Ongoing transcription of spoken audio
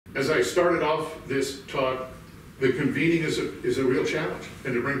I started off this talk, the convening is a real challenge,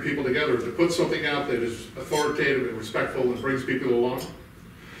 and to bring people together, to put something out that is authoritative and respectful and brings people along.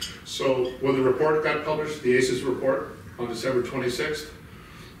 So when the report got published, the ACES report on December 26th,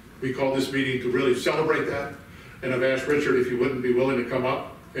 we called this meeting to really celebrate that. And I've asked Richard if he wouldn't be willing to come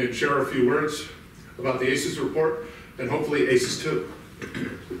up and share a few words about the ACES report and hopefully ACES 2.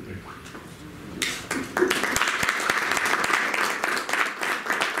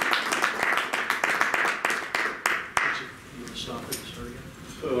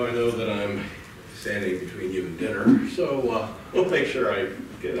 So I know that I'm standing between you and dinner, so we'll make sure I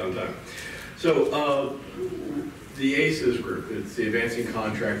get on time. So the ACES group, it's the Advancing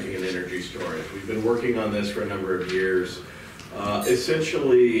Contracting and Energy Storage. We've been working on this for a number of years.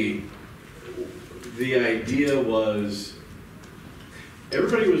 Essentially, the idea was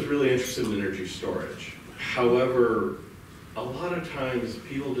everybody was really interested in energy storage. However, a lot of times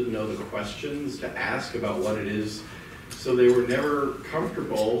people didn't know the questions to ask about what it is, so they were never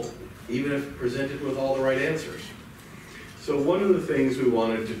comfortable, even if presented with all the right answers. So one of the things we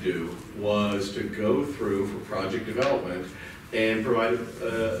wanted to do was to go through for project development and provide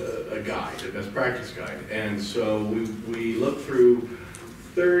a guide, a best practice guide. And so we looked through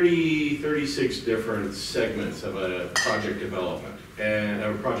 36 different segments of a project development and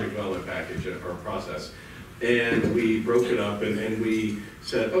a project development package or process. And we broke it up and we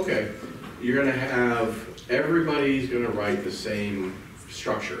said, okay, you're gonna have, everybody's gonna write the same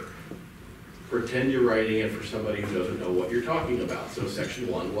structure. Pretend you're writing it for somebody who doesn't know what you're talking about. So section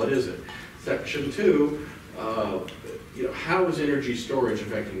 1, what is it? Section 2, you know, how is energy storage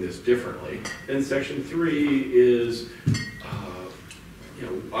affecting this differently? And section 3 is, you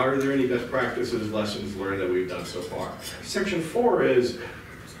know, are there any best practices, lessons learned that we've done so far? Section 4 is,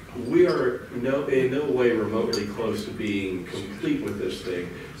 we are in no way remotely close to being complete with this thing.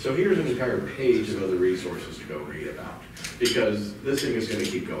 So here's an entire page of other resources to go read about, because this thing is going to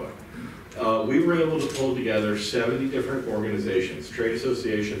keep going. We were able to pull together 70 different organizations, trade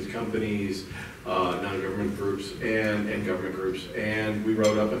associations, companies, non-government groups, and government groups, and we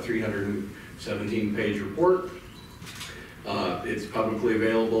wrote up a 317-page report. It's publicly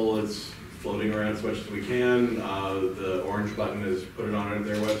available. It's floating around as much as we can. The orange button is put it on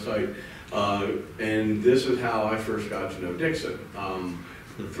their website. And this is how I first got to know Dixon,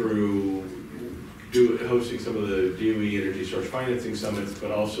 through hosting some of the DOE Energy Source Financing Summits,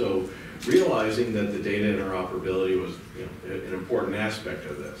 but also realizing that the data interoperability was, you know, an important aspect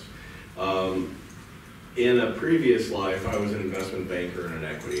of this. In a previous life, I was an investment banker and an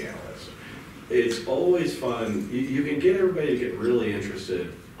equity analyst. It's always fun. You can get everybody to get really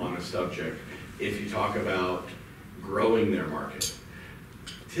interested on a subject if you talk about growing their market.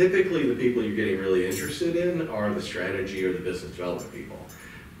 Typically, the people you're getting really interested in are the strategy or the business development people.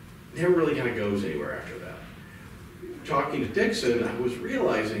 Never really kind of goes anywhere after that. Talking to Dixon, I was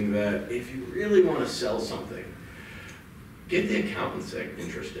realizing that if you really want to sell something, get the accountants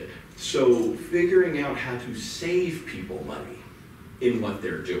interested. So figuring out how to save people money in what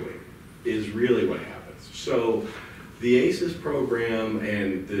they're doing is really what happens. So the ACES program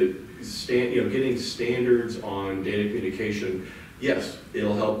and the getting standards on data communication, yes,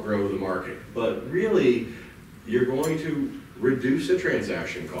 it'll help grow the market, but really you're going to reduce the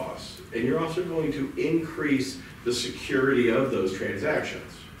transaction costs, and you're also going to increase the security of those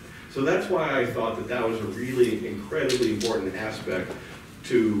transactions. So that's why I thought that that was a really incredibly important aspect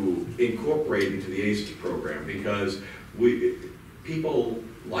to incorporate into the ACES program, because people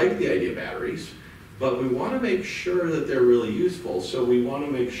like the idea of batteries, but we want to make sure that they're really useful. So we want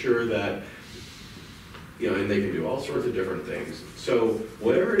to make sure that, you know, and they can do all sorts of different things. So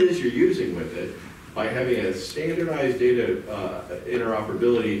whatever it is you're using with it, by having a standardized data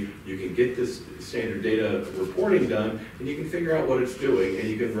interoperability, you can get this standard data reporting done, and you can figure out what it's doing, and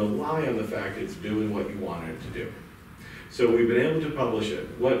you can rely on the fact it's doing what you want it to do. So we've been able to publish it.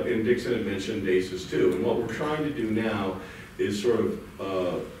 And Dixon had mentioned ACES 2, and what we're trying to do now is sort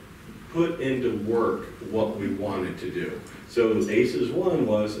of put into work what we wanted to do. So ACES 1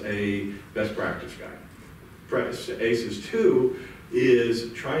 was a best practice guide. ACES 2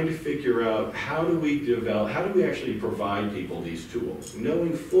 is trying to figure out how do we actually provide people these tools,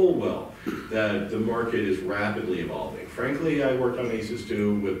 knowing full well that the market is rapidly evolving. Frankly, I worked on ACES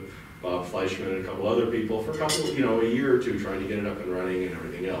 2 with Bob Fleischman and a couple other people for a year or two trying to get it up and running and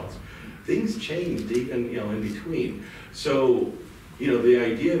everything else. Things changed even, in between. So, the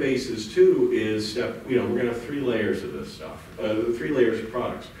idea of ACES 2 is we're gonna have 3 layers of this stuff, 3 layers of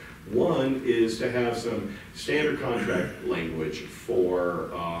products. One is to have some standard contract language for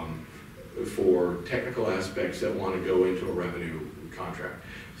technical aspects that want to go into a revenue contract.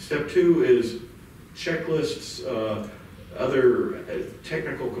 Step 2 is checklists, other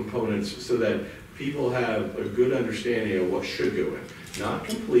technical components so that people have a good understanding of what should go in. Not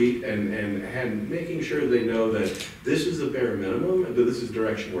complete, and making sure they know that this is the bare minimum, but this is the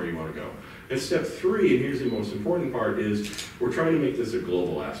direction where you want to go. And step 3, and here's the most important part, is we're trying to make this a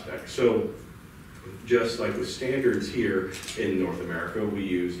global aspect. So just like with standards here in North America, we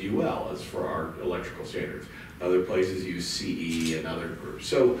use UL as for our electrical standards. Other places use CE and other groups.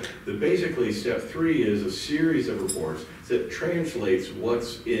 So basically step 3 is a series of reports that translates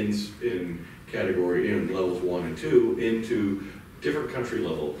what's in category in levels 1 and 2 into different country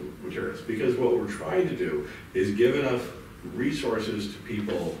level materials. Because what we're trying to do is give enough resources to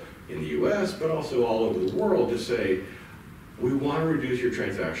people in the US, but also all over the world to say, we want to reduce your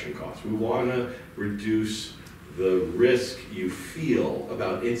transaction costs. We want to reduce the risk you feel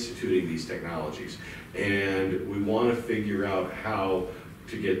about instituting these technologies. And we want to figure out how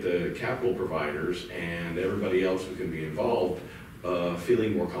to get the capital providers and everybody else who can be involved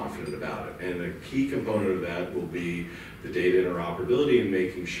feeling more confident about it. And a key component of that will be the data interoperability and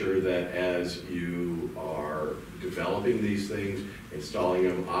making sure that as you are developing these things, installing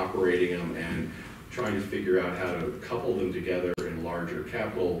them, operating them, and trying to figure out how to couple them together in larger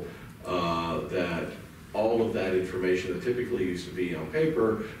capital, that all of that information that typically used to be on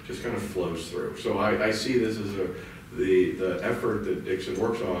paper just kind of flows through. So I see this as the effort that Dixon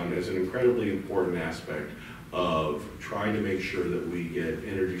works on as an incredibly important aspect of trying to make sure that we get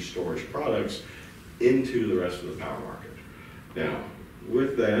energy storage products into the rest of the power market. Now,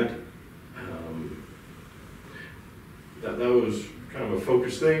 with that, that was kind of a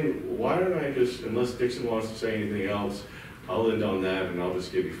focused thing. Why don't I just, unless Dixon wants to say anything else, I'll end on that and I'll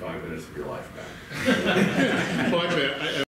just give you 5 minutes of your life back. Well,